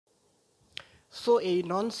So এই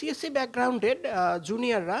নন CSC ব্যাকগ্রাউন্ডেড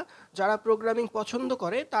জুনিয়ররা যারা programming পছন্দ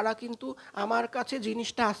করে তারা কিন্তু আমার কাছে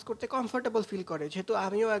জিনিসটা আস করতে কমফোর্টেবল ফিল করে, যেহেতু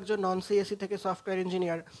আমিও একজন নন সিএসসি থেকে সফটওয়্যার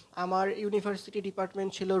ইঞ্জিনিয়ার। আমার ইউনিভার্সিটি ডিপার্টমেন্ট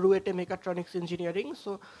ছিল রুয়েটে মেকাট্রনিক্স ইঞ্জিনিয়ারিং।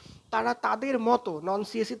 সো তারা তাদের মতো নন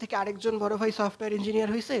সিএসসি থেকে আরেকজন বড় ভাই সফটওয়্যার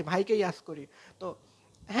ইঞ্জিনিয়ার হয়েছে, ভাইকেই আস করি। তো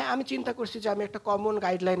হ্যাঁ, আমি চিন্তা করছি যে আমি একটা কমন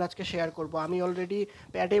গাইডলাইন আজকে শেয়ার করব। আমি অলরেডি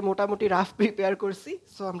প্যাডে মোটামুটি রাফ প্রিপেয়ার করছি,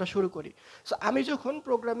 সো আমরা শুরু করি। সো আমি যখন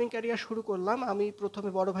প্রোগ্রামিং ক্যারিয়ার শুরু করলাম, আমি প্রথমে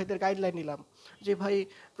বড় ভাইদের গাইডলাইন নিলাম যে ভাই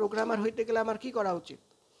প্রোগ্রামার হইতে গেলে আমার কি করা উচিত।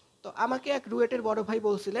 তো আমাকে এক রুয়েটের বড় ভাই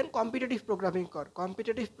বলছিলেন কম্পিটিটিভ প্রোগ্রামিং কর,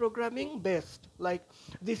 competitive programming best, like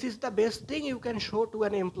this is the best thing you can show to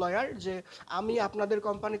an employer যে আমি আপনাদের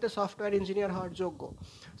কোম্পানিতে সফটওয়্যার ইঞ্জিনিয়ার হওয়ার যোগ্য।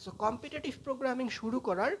 সো কম্পিটিটিভ প্রোগ্রামিং শুরু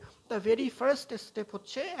করার দ্য ভেরি ফার্স্ট স্টেপ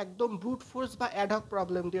হচ্ছে একদম ব্রুট ফোর্স বা অ্যাডহক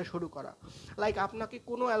প্রবলেম দিয়ে শুরু করা। লাইক আপনাকে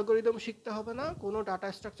কোনো অ্যালগোরিদম শিখতে হবে না, কোনো ডাটা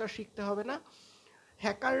স্ট্রাকচার শিখতে হবে না।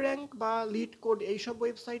 হ্যাকার র্যাঙ্ক বা লিড কোড এইসব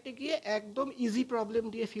ওয়েবসাইটে গিয়ে একদম ইজি প্রবলেম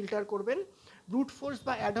দিয়ে ফিল্টার করবেন। ব্রুট ফোর্স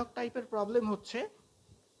বা অ্যাডহক টাইপের প্রবলেম হচ্ছে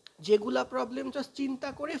যেগুলা প্রবলেম জাস্ট চিন্তা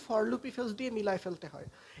করে ফর লুপ ইফেলস দিয়ে মিলায় ফেলতে হয়।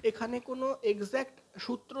 এখানে কোনো এক্স্যাক্ট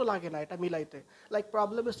সূত্র লাগে না এটা মিলাইতে। লাইক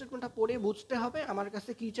প্রবলেম স্টেটমেন্টটা পড়ে বুঝতে হবে আমার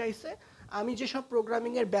কাছে কি চাইছে, আমি যেসব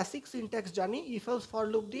প্রোগ্রামিংয়ের বেসিক সিনট্যাক্স জানি ইফেলস ফর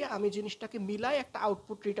লুপ দিয়ে আমি জিনিসটাকে মিলাই একটা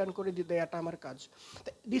আউটপুট রিটার্ন করে দিতে, এটা আমার কাজ।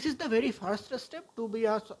 This is the very first step two be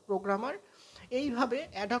a programmer. এইভাবে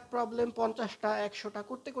অ্যাডহক প্রবলেম 50টা 100টা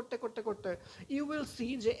করতে করতে করতে করতে ইউ উইল সি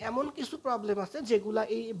যে এমন কিছু প্রবলেম আছে যেগুলা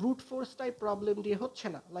এই ব্রুট ফোর্স টাইপ প্রবলেম দিয়ে হচ্ছে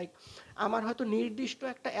না। লাইক আমার হয়তো নির্দিষ্ট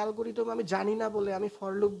একটা অ্যালগোরিদম আমি জানি না বলে আমি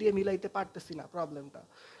ফর লুপ দিয়ে মিলাইতে পারতেছি না প্রবলেমটা।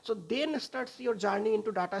 So then starts your journey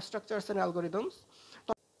into data structures and algorithms.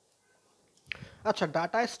 আচ্ছা,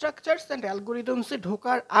 ডাটা স্ট্রাকচারস অ্যান্ড অ্যালগোরিদমসে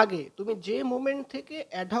ঢোকার আগে তুমি যে মোমেন্ট থেকে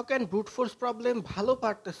ad hoc and brute force problem ভালো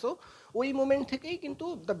পারতেছো ওই মোমেন্ট থেকেই কিন্তু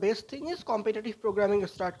the best thing is competitive programming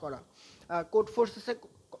start করা। কোড ফোর্সেসে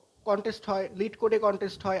কন্টেস্ট হয়, লিড কোডে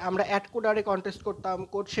কন্টেস্ট হয়, আমরা অ্যাড কোডারে কন্টেস্ট করতাম,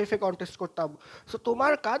 কোড শেফে কন্টেস্ট করতাম। সো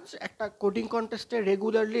তোমার কাজ একটা কোডিং কন্টেস্টে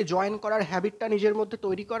রেগুলারলি জয়েন করার হ্যাবিটটা নিজের মধ্যে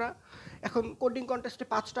তৈরি করা। এখন কোডিং কন্টেস্টে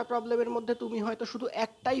 5টা প্রবলেমের মধ্যে তুমি হয়তো শুধু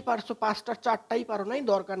একটাই পারছো, 5টার 4টাই পারো নাই,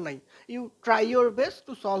 দরকার নাই। You try your best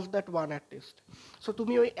to solve that one at least. So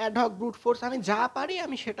তুমি ওই অ্যাডহক ব্রুট ফোর্স আমি যা পারি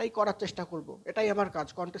আমি সেটাই করার চেষ্টা করব, এটাই আমার কাজ,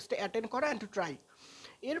 কন্টেস্টে অ্যাটেন্ড করা অ্যান্ড টু ট্রাই।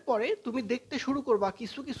 এরপরে তুমি দেখতে শুরু করবা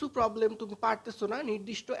কিছু কিছু প্রবলেম তুমি পারতেছো না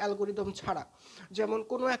নির্দিষ্ট অ্যালগোরিদম ছাড়া। যেমন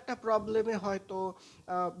কোনো একটা প্রবলেমে হয়তো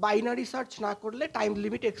বাইনারি সার্চ না করলে টাইম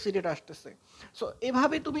লিমিট এক্সিডেড আসতেছে। সো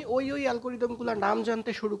এভাবে তুমি ওই ওই অ্যালগোরিদমগুলোর নাম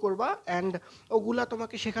জানতে শুরু করবা অ্যান্ড ওগুলা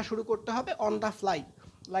তোমাকে শেখা শুরু করতে হবে অন দ্য ফ্লাই।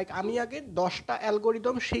 লাইক আমি আগে 10টা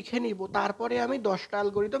অ্যালগোরিদম শিখে নিব, তারপরে আমি 10টা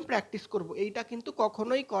অ্যালগোরিদম প্র্যাকটিস করব, এইটা কিন্তু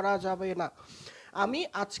কখনোই করা যাবে না। আমি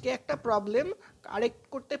আজকে একটা প্রবলেম কারেক্ট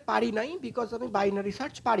করতে পারি নাই বিকজ আমি বাইনারি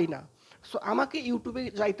সার্চ পারি না। সো আমাকে ইউটিউবে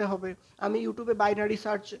যাইতে হবে, আমি ইউটিউবে বাইনারি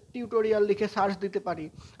সার্চ টিউটোরিয়াল লিখে সার্চ দিতে পারি।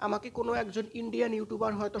 আমাকে কোনো একজন ইন্ডিয়ান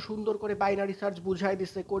ইউটিউবার হয়তো সুন্দর করে বাইনারি সার্চ বুঝাই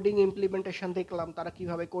দিছে, কোডিং ইমপ্লিমেন্টেশন দেখলাম তারা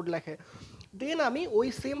কিভাবে কোড লেখে। দেন আমি ওই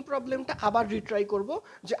সেম প্রবলেমটা আবার রিট্রাই করব,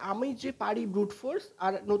 যে আমি যে পারি ব্রুট ফোর্স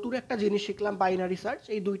আর নতুন একটা জিনিস শিখলাম বাইনারি সার্চ,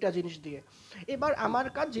 এই দুইটা জিনিস দিয়ে এবার আমার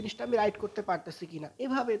কাজ জিনিসটা আমি রাইট করতে পারতেছি কিনা।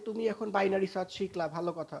 এভাবে তুমি এখন বাইনারি সার্চ শিখলা,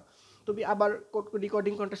 ভালো কথা, তুমি আবার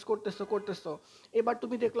রেকর্ডিং কন্টেস্ট করতেছো, এবার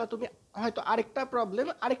তুমি দেখলা তুমি হয়তো আরেকটা প্রবলেম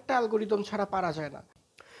আরেকটা অ্যালগোরিদম ছাড়া পারা যায় না।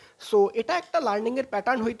 সো এটা একটা লার্নিংয়ের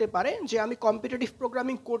প্যাটার্ন হইতে পারে যে আমি কম্পিটিটিভ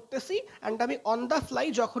প্রোগ্রামিং করতেছি অ্যান্ড আমি অন দ্য ফ্লাই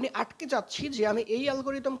যখনই আটকে যাচ্ছি যে আমি এই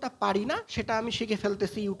অ্যালগোরিদমটা পারি না, সেটা আমি শিখে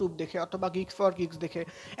ফেলতেছি ইউটিউব দেখে অথবা গিগস ফর গিগস দেখে,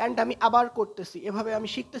 অ্যান্ড আমি আবার করতেছি, এভাবে আমি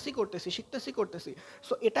শিখতেছি।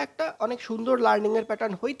 সো এটা একটা অনেক সুন্দর লার্নিংয়ের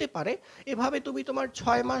প্যাটার্ন হইতে পারে। এভাবে তুমি তোমার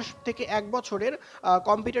 6 মাস থেকে 1 বছরের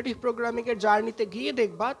কম্পিটিটিভ প্রোগ্রামিংয়ের জার্নিতে গিয়ে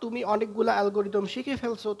দেখবা তুমি অনেকগুলো অ্যালগোরিদম শিখে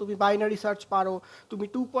ফেলছো, তুমি বাইনারি সার্চ পারো, তুমি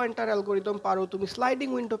 2 পয়েন্টার অ্যালগোরিদম পারো, তুমি স্লাইডিং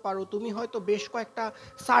উইন্ডো পারো, তুমি হয়তো বেশ কয়েকটা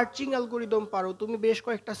সার্চিং অ্যালগোরিদম পারো, তুমি বেশ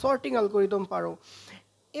কয়েকটা সর্টিং অ্যালগোরিদম পারো।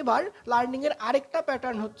 এবার লার্নিংয়ের আরেকটা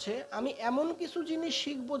প্যাটার্ন হচ্ছে আমি এমন কিছু জিনিস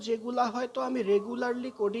শিখবো যেগুলা হয়তো আমি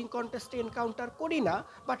রেগুলারলি কোডিং কন্টেস্টে এনকাউন্টার করি না,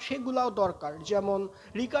 বাট সেগুলাও দরকার। যেমন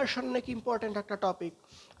রিকারশন নাকি ইম্পর্ট্যান্ট একটা টপিক,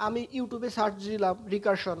 আমি ইউটিউবে সার্চ দিলাম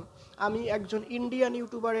রিকারশন, আমি একজন ইন্ডিয়ান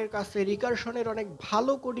ইউটিউবারের কাছে রিকারশনের অনেক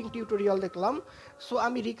ভালো কোডিং টিউটোরিয়াল দেখলাম। সো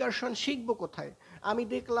আমি রিকারশন শিখবো কোথায়? আমি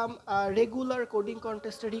দেখলাম রেগুলার কোডিং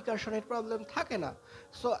কন্টেস্টে রিকারশনের প্রবলেম থাকে না।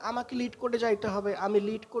 সো আমাকে লিড কোডে যাইতে হবে, আমি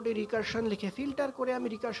লিড কোডে রিকারশন লিখে ফিল্টার করে আমি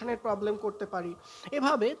রিকারশনের প্রবলেম করতে পারি।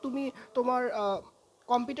 এভাবে তুমি তোমার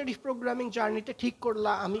কম্পিটিটিভ প্রোগ্রামিং জার্নিতে ঠিক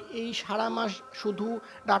করলা আমি এই সারা মাস শুধু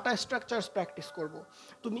ডাটা স্ট্রাকচারস প্র্যাকটিস করব।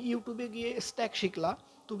 তুমি ইউটিউবে গিয়ে স্ট্যাক শিখলা,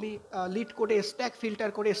 তুমি লিড কোডে স্ট্যাক ফিল্টার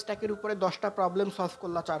করে স্ট্যাকের উপরে 10টা প্রবলেম সলভ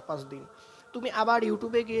করলা 4-5 দিন। তুমি আবার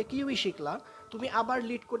ইউটিউবে গিয়ে কিউই শিখলা, তুমি আবার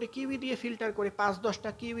লিড কোডে কিউই দিয়ে ফিল্টার করে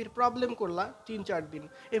 5-10টা কিউইর প্রবলেম করলা 3-4 দিন।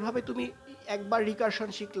 এভাবে তুমি একবার রিকারশন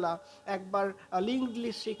শিখলা, একবার লিঙ্কড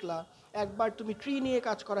লিস্ট শিখলা, একবার তুমি ট্রি নিয়ে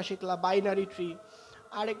কাজ করা শিখলা, বাইনারি ট্রি,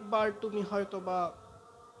 আরেকবার তুমি হয়তো বা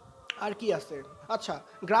আর কি আছে, আচ্ছা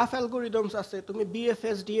গ্রাফ অ্যালগোরিদমস আছে, তুমি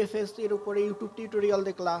বিএফএস ডিএফএস এর উপরে ইউটিউব টিউটোরিয়াল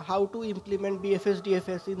দেখলা, how to implement BFS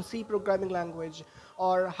DFS in C programming language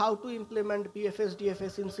or how to implement BFS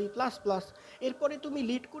DFS in C plus plus. এরপরে তুমি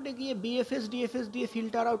লিড কোডে গিয়ে বিএফএস ডিএফএস দিয়ে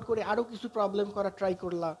ফিল্টার আউট করে আরও কিছু প্রবলেম করা ট্রাই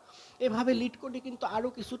করলা। এভাবে লিড কোডে কিন্তু আরও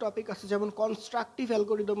কিছু টপিক আছে, যেমন কনস্ট্রাকটিভ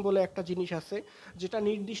অ্যালগোরিদম বলে একটা জিনিস আছে, যেটা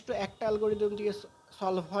নির্দিষ্ট একটা অ্যালগোরিদম দিয়ে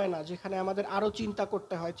সলভ হয় না, যেখানে আমাদের আরও চিন্তা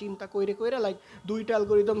করতে হয়, চিন্তা কইরে কইরে লাইক দুইটা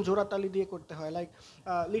অ্যালগোরিদম জোড়াতালি দিয়ে করতে হয়। লাইক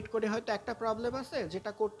লিড কোডে হয়তো একটা প্রবলেম আছে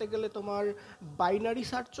যেটা করতে গেলে তোমার বাইনারি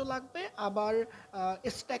সার্চও লাগবে, আবার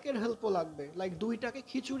স্ট্যাকের হেল্পও লাগবে, লাইক দুইটাকে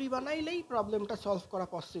খিচুড়ি বানাইলেই প্রবলেমটা সলভ করা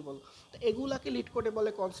পসিবল। তো এগুলাকে লিড কোডে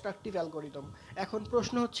বলে কনস্ট্রাকটিভ অ্যালগোরিদম। এখন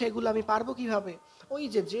প্রশ্ন হচ্ছে এগুলো আমি পারবো কিভাবে? ওই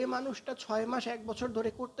যে মানুষটা 6 মাস 1 বছর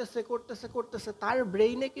ধরে করতেছে তার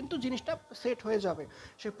ব্রেইনে কিন্তু জিনিসটা সেট হয়ে যাবে।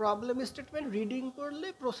 সে প্রবলেম স্টেটমেন্ট রিডিং করলে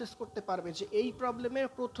প্রসেস করতে পারবে যে এই প্রবলেমের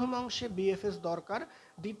প্রথম অংশে বিএফএস দরকার,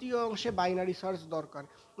 দ্বিতীয় অংশে বাইনারি সার্চ দরকার,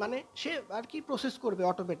 মানে সে আর কি প্রসেস করবে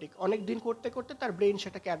অটোমেটিক, অনেক দিন করতে করতে তার ব্রেইন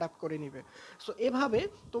সেটাকে অ্যাডাপ্ট করে নেবে। সো এভাবে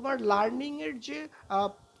তোমার লার্নিংয়ের যে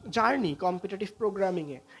জার্নি কম্পিটিটিভ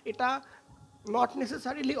প্রোগ্রামিংয়ে, এটা নট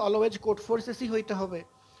নেসেসারিলি অলওয়েজ কোড ফোর্সেসই হইতে হবে।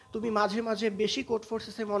 তুমি মাঝে মাঝে বেশি কোড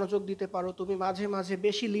ফোর্সেসে মনোযোগ দিতে পারো, তুমি মাঝে মাঝে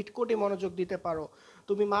বেশি লিড কোডে মনোযোগ দিতে পারো,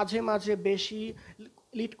 তুমি মাঝে মাঝে বেশি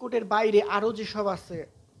লিড কোডের বাইরে আরও যেসব আছে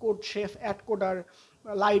কোড শেফ, অ্যাড কোডার,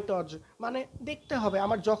 লাইটজ, মানে দেখতে হবে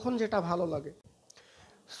আমার যখন যেটা ভালো লাগে।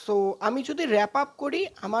 সো আমি যদি র্যাপ আপ করি,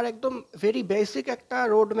 আমার একদম ভেরি বেসিক একটা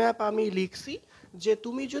রোড ম্যাপ আমি লিখছি, যে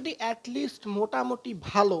তুমি যদি অ্যাটলিস্ট মোটামুটি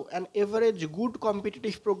ভালো and average good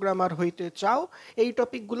competitive programmer হইতে চাও, এই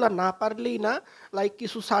টপিকগুলো না পারলেই না, লাইক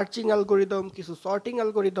কিছু সার্চিং অ্যালগোরিদম, কিছু সর্টিং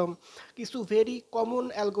অ্যালগোরিদম, কিছু ভেরি কমন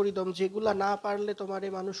অ্যালগোরিদম যেগুলো না পারলে তোমার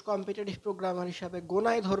এই মানুষ কম্পিটিটিভ প্রোগ্রামার হিসাবে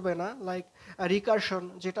গোনায় ধরবে না, লাইক রিকারশন,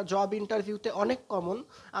 যেটা জব ইন্টারভিউতে অনেক কমন।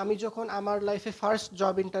 আমি যখন আমার লাইফে ফার্স্ট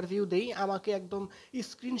জব ইন্টারভিউ দেই, আমাকে একদম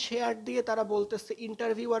স্ক্রিন শেয়ার দিয়ে তারা বলতেছে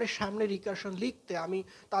ইন্টারভিউয়ারের সামনে রিকারশন লিখতে, আমি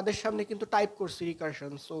তাদের সামনে কিন্তু টাইপ করছি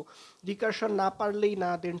রিকারশন। সো রিকারশন না পারলেই না,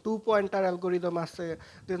 দেন 2 পয়েন্টার অ্যালগোরিদম আছে,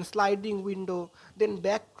 দেন স্লাইডিং উইন্ডো, দেন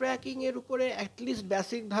ব্যাকট্র্যাকিং এর উপরে অ্যাটলিস্ট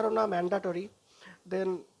বেসিক ধারণা ম্যান্ডাটরি। দেন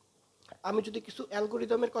আমি যদি কিছু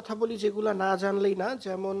অ্যালগোরিদমের কথা বলি যেগুলো না জানলেই না,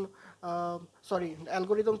 যেমন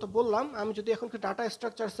অ্যালগোরিদম তো বললাম, আমি যদি এখন ডাটা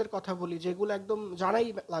স্ট্রাকচারসের কথা বলি যেগুলো একদম জানাই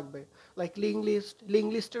লাগবে, লাইক লিঙ্ক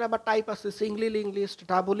লিস্টের আবার টাইপ আছে, Singoli link list,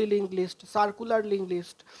 ডাবলি link list, circular link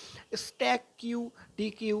list, stack Q,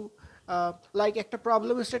 DQ. Like একটা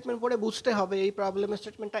প্রবলেম স্টেটমেন্ট পড়ে বুঝতে হবে এই প্রবলেম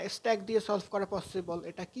স্টেটমেন্টটা স্ট্যাক দিয়ে সলভ করা পসিবল,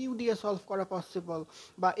 এটা কিউ দিয়ে সলভ করা পসিবল,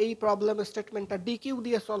 বা এই প্রবলেম স্টেটমেন্টটা ডিকিউ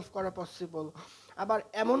দিয়ে সলভ করা পসিবল। আবার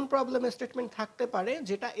এমন প্রবলেম স্টেটমেন্ট থাকতে পারে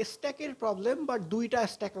যেটা স্ট্যাকের প্রবলেম, বাট দুইটা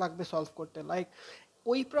স্ট্যাক লাগবে সলভ করতে, লাইক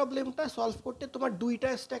ওই প্রবলেমটা সলভ করতে তোমার দুইটা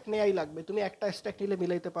স্ট্যাক নেয়াই লাগবে, তুমি একটা স্ট্যাক নিলে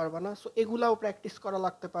মিলাইতে পারবে না। সো এগুলাও প্র্যাকটিস করা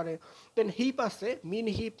লাগতে পারে। দেন হিপ আছে, মিন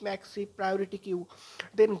heap, max heap, priority queue.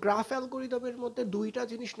 দেন গ্রাফ অ্যালগোরিদমের মধ্যে দুইটা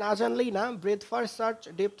জিনিস না জানলেই না, breadth first search,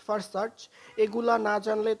 depth first search, এগুলা না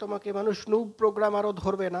জানলে তোমাকে মানুষ নুব প্রোগ্রামারও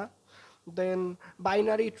ধরবে না। দেন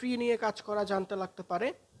বাইনারি ট্রি নিয়ে কাজ করা জানতে লাগতে পারে।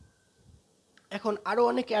 এখন আরও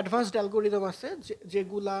অনেক অ্যাডভান্সড অ্যালগোরিদম আছে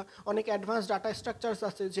যেগুলা, অনেক অ্যাডভান্সড ডাটা স্ট্রাকচারস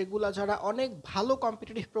আছে যেগুলা যারা অনেক ভালো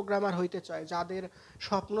কম্পিটিটিভ প্রোগ্রামার হইতে চায়, যাদের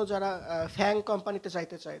স্বপ্ন, যারা ফ্যাং কোম্পানিতে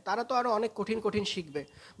যাইতে চায়, তারা তো আরও অনেক কঠিন কঠিন শিখবে।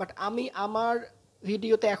 বাট আমি আমার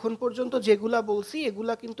ভিডিওতে এখন পর্যন্ত যেগুলা বলছি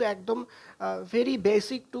এগুলা কিন্তু একদম ভেরি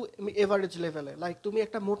বেসিক টু এভারেজ লেভেলে, লাইক তুমি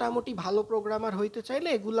একটা মোটামুটি ভালো প্রোগ্রামার হইতে চাইলে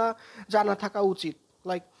এগুলা জানা থাকা উচিত।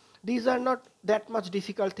 Like these are not that much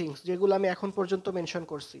difficult things যেগুলো আমি এখন পর্যন্ত মেনশন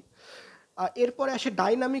করছি। এরপরে আসে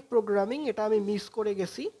ডাইনামিক প্রোগ্রামিং, এটা আমি মিস করে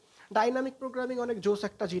গেছি। ডাইনামিক প্রোগ্রামিং অনেক জোস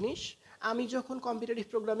একটা জিনিস। আমি যখন কম্পিটিটিভ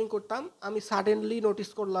প্রোগ্রামিং করতাম, আমি সাডেনলি নোটিস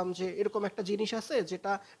করলাম যে এরকম একটা জিনিস আছে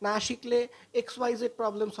যেটা না শিখলে XYZ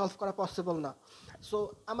প্রবলেম সলভ করা পসিবল না। সো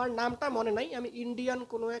আমার নামটা মনে নাই, আমি ইন্ডিয়ান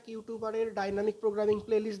কোনো এক ইউটিউবারের ডাইনামিক প্রোগ্রামিং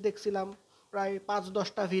প্লেলিস্ট দেখছিলাম, প্রায়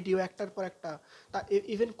 5-10টা ভিডিও একটার পর একটা, তা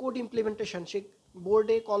ইভেন কোড ইমপ্লিমেন্টেশন, সে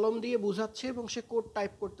বোর্ডে কলম দিয়ে বুঝাচ্ছে এবং সে কোড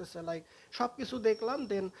টাইপ করতেছে, লাইক সব কিছু দেখলাম।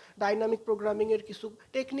 দেন ডাইনামিক প্রোগ্রামিংয়ের কিছু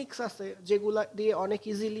টেকনিক্স আছে যেগুলা দিয়ে অনেক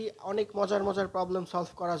ইজিলি অনেক মজার মজার প্রবলেম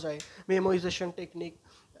সলভ করা যায়। মেমোরাইজেশন টেকনিক,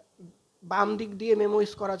 বাম দিক দিয়ে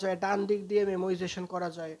মেমোরাইজ করা যায়, ডান দিক দিয়ে মেমোরাইজেশন করা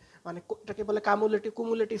যায়, মানে এটাকে বলে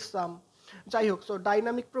কুমুলেটিভ সাম। যাই হোক, সো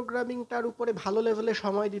ডাইনামিক প্রোগ্রামিংটার উপরে ভালো লেভেলে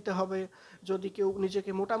সময় দিতে হবে যদি কেউ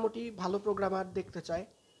নিজেকে মোটামুটি ভালো প্রোগ্রামার দেখতে চায়।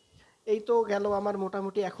 এই তো গেল আমার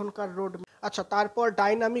মোটামুটি এখনকার রোড। আচ্ছা, তারপর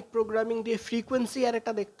ডাইনামিক প্রোগ্রামিং দিয়ে ফ্রিকোয়েন্সি আর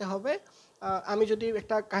এটা দেখতে হবে। আমি যদি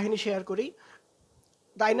একটা কাহিনী শেয়ার করি,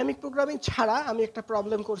 ডাইনামিক প্রোগ্রামিং ছাড়া আমি একটা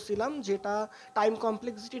প্রবলেম করছিলাম, যেটা টাইম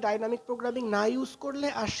কমপ্লেক্সিটি ডাইনামিক প্রোগ্রামিং না ইউজ করলে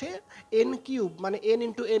আসে এন কিউব, মানে N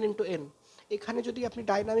into N into N. এখানে যদি আপনি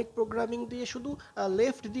ডাইনামিক প্রোগ্রামিং দিয়ে শুধু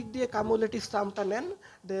লেফট দিক দিয়ে কামুলেটিভ সামটা নেন,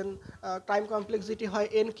 দেন টাইম কমপ্লেক্সিটি হয়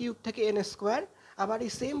এন কিউব থেকে এন স্কোয়ার। আবার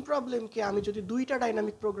এই সেম প্রবলেমকে আমি যদি দুইটা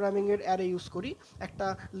ডাইনামিক প্রোগ্রামিংয়ের অ্যারে ইউজ করি, একটা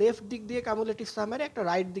লেফট দিক দিয়ে কামুলেটিভ সাম অ্যারে, একটা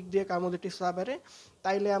রাইট দিক দিয়ে কামুলেটিভ সাব অ্যারে,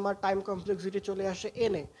 তাইলে আমার টাইম কমপ্লেক্সিটি চলে আসে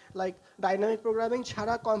এনে। লাইক ডাইনামিক প্রোগ্রামিং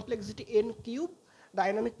ছাড়া complexity N cube,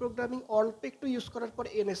 dynamic programming অল্প একটু ইউজ করার পরে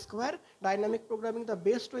N square, dynamic programming the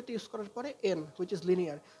best ওয়েতে ইউজ করার পরে N, which is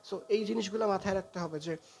linear. So এই জিনিসগুলো মাথায় রাখতে হবে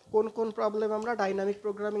যে কোন কোন প্রবলেম আমরা ডাইনামিক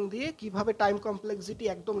প্রোগ্রামিং দিয়ে কিভাবে টাইম কমপ্লেক্সিটি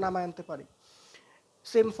একদম নামায় আনতে পারি।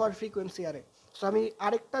 সেম ফর ফ্রিকোয়েন্সি আরে। সো আমি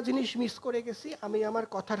আরেকটা জিনিস মিস করে গেছি, আমি আমার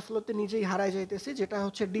কথার ফ্লোতে নিজেই হারাই যাইতেছি, যেটা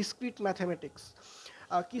হচ্ছে ডিসক্রিট ম্যাথমেটিক্স।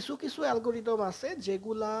 কিছু কিছু অ্যালগোরিদম আছে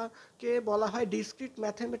যেগুলাকে বলা হয় ডিসক্রিট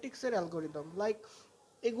ম্যাথমেটিক্সের অ্যালগোরিদম। লাইক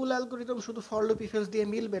এগুলো অ্যালগোরিদম শুধু ফর লুপ ইফ এলস দিয়ে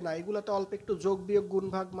মিলবে না, এগুলোতে অল্প একটু যোগ বিয়োগ গুণ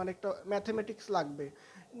ভাগ মানে একটা ম্যাথমেটিক্স লাগবে।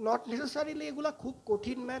 নট নেসেসারিলি এগুলা খুব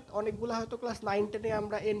কঠিন ম্যাথ, অনেকগুলো হয়তো ক্লাস 9-10-এ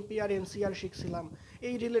আমরা এনপিআর এনসিআর শিখছিলাম,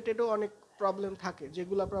 এই রিলেটেডও অনেক প্রবলেম থাকে,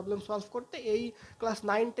 যেগুলো প্রবলেম সলভ করতে এই ক্লাস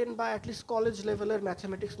 9-10 বা অ্যাটলিস্ট কলেজ লেভেলের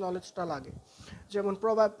ম্যাথমেটিক্স নলেজটা লাগে। যেমন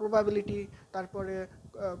প্রবাবিলিটি, তারপরে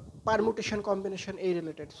পারমুটেশন কম্বিনেশন, এই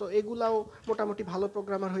রিলেটেড। সো এগুলাও মোটামুটি ভালো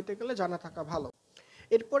প্রোগ্রামার হইতে গেলে জানা থাকা ভালো।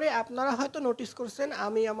 এরপরে আপনারা হয়তো নোটিস করছেন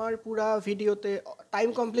আমি আমার পুরা ভিডিওতে টাইম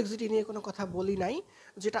কমপ্লেক্সিটি নিয়ে কোনো কথা বলি নাই,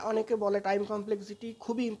 যেটা অনেকে বলে টাইম কমপ্লেক্সিটি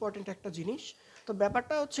খুবই ইম্পর্টেন্ট একটা জিনিস। তো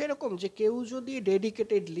ব্যাপারটা হচ্ছে এরকম যে কেউ যদি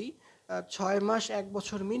ডেডিকেটেডলি 6 মাস 1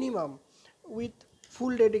 বছর minimum with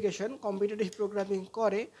full dedication competitive programming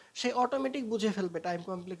করে, সে অটোমেটিক বুঝে ফেলবে টাইম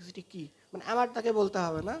কমপ্লেক্সিটি কী। মানে আমার তাকে বলতে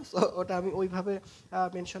হবে না, সো ওটা আমি ওইভাবে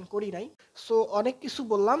মেনশন করি নাই। সো অনেক কিছু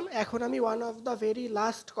বললাম, এখন আমি one of the very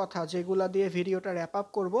last কথা যেগুলা দিয়ে ভিডিওটা র্যাপ আপ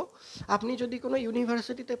করবো। আপনি যদি কোনো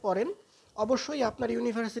ইউনিভার্সিটিতে পড়েন, অবশ্যই আপনার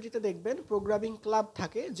ইউনিভার্সিটিতে দেখবেন প্রোগ্রামিং ক্লাব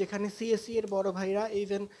থাকে, যেখানে সিএসই এর বড় ভাইরা,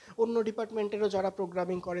 ইভেন অন্য ডিপার্টমেন্টেরও যারা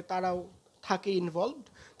প্রোগ্রামিং করে তারাও থাকে ইনভলভড।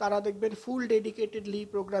 তারা দেখবেন ফুল ডেডিকেটেডলি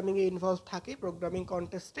প্রোগ্রামিংয়ে ইনভলভ থাকে, প্রোগ্রামিং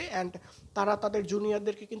কন্টেস্টে, অ্যান্ড তারা তাদের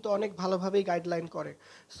জুনিয়রদেরকে কিন্তু অনেক ভালোভাবেই গাইডলাইন করে।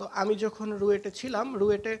 সো আমি যখন রুয়েটে ছিলাম,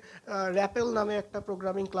 রুয়েটে র্যাপেল নামে একটা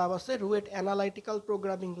প্রোগ্রামিং ক্লাব আছে, RUET analytical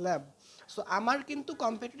programming lab. So আমার কিন্তু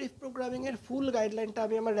কম্পিটিটিভ প্রোগ্রামিংয়ের ফুল গাইডলাইনটা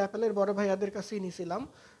আমি আমার র্যাপেলের বড় ভাইয়াদের কাছেই নিয়েছিলাম।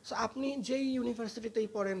 সো আপনি যেই ইউনিভার্সিটিতেই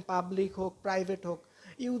পড়েন, পাবলিক হোক প্রাইভেট হোক,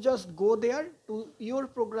 you just go there to your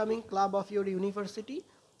programming club of your university,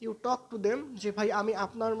 you talk to them যে ভাই আমি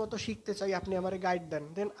আপনার মতো শিখতে চাই, আপনি আমারে গাইড দেন।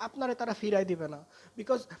 দেন আপনারে তারা ফিরাই দিবে না,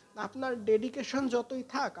 বিকজ আপনার ডেডিকেশন যতই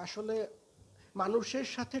থাক আসলে মানুষের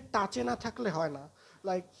সাথে টাচে না থাকলে হয় না।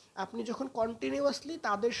 লাইক আপনি যখন কন্টিনিউয়াসলি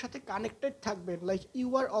তাদের সাথে কানেক্টেড থাকবেন, like you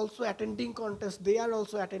are also attending contest, they are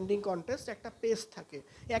also attending contest, একটা পেস থাকে।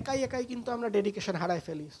 একাই একাই কিন্তু আমরা ডেডিকেশন হারাই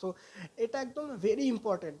ফেলি। সো এটা একদম ভেরি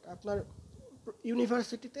ইম্পর্টেন্ট, আপনার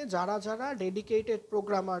ইউনিভার্সিটিতে যারা যারা ডেডিকেটেড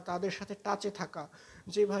প্রোগ্রামার তাদের সাথে টাচে থাকা,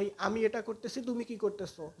 যে ভাই আমি এটা করতেছি তুমি কি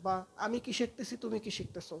করতেছো, বা আমি কি শিখতেছি তুমি কি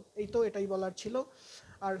শিখতেছো। এই তো এটাই বলার ছিল।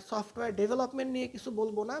 আর সফটওয়্যার ডেভেলপমেন্ট নিয়ে কিছু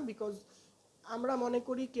বলবো না, বিকজ আমরা মনে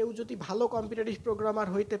করি কেউ যদি ভালো কম্পিটিটিভ প্রোগ্রামার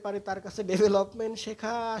হইতে পারে তার কাছে ডেভেলপমেন্ট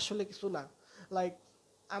শেখা আসলে কিছু না। লাইক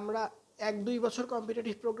আমরা 1-2 বছর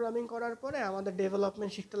কম্পিটিটিভ প্রোগ্রামিং করার পরে আমাদের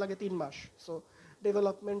ডেভেলপমেন্ট শিখতে লাগে 3 মাস। So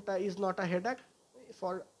ডেভেলপমেন্টটা is not a headache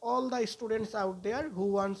for all the students out there who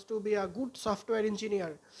wants to be a good software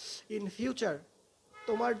engineer in future.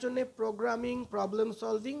 তোমার জন্য programming, problem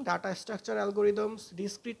solving, data structure algorithms,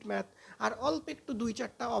 discrete math আর অল্প একটু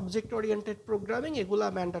 2-4টা object oriented programming, এগুলা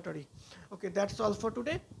mandatory. Okay, that's all for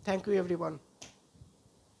today. Thank you everyone.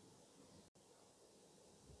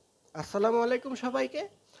 আসসালামু আলাইকুম সবাইকে।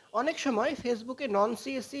 অনেক সময় ফেসবুকে নন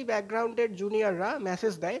সিএসসি ব্যাকগ্রাউন্ডের জুনিয়ররা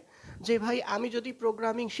মেসেজ দেয় যে ভাই আমি যদি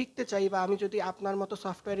প্রোগ্রামিং শিখতে চাই বা আমি যদি আপনার মতো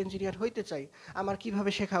সফটওয়্যার ইঞ্জিনিয়ার হইতে চাই, আমার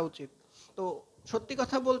কিভাবে শেখা উচিত। তো সত্যি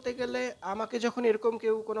কথা বলতে গেলে আমাকে যখন এরকম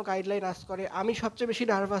কেউ কোনো গাইডলাইন আস্ক করে, আমি সবচেয়ে বেশি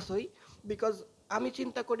নার্ভাস হই, বিকজ আমি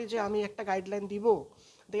চিন্তা করি যে আমি একটা গাইডলাইন দিব,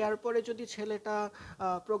 দেওয়ার পরে যদি ছেলেটা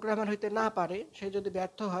প্রোগ্রামার হইতে না পারে, সে যদি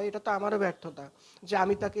ব্যর্থ হয়, এটা তো আমারও ব্যর্থতা যে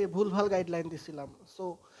আমি তাকে ভুলভাল গাইডলাইন দিছিলাম। সো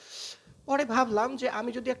পরে ভাবলাম যে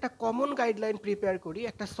আমি যদি একটা কমন গাইডলাইন প্রিপেয়ার করি,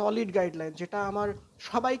 একটা সলিড গাইডলাইন যেটা আমার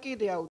সবাইকেই দেওয়া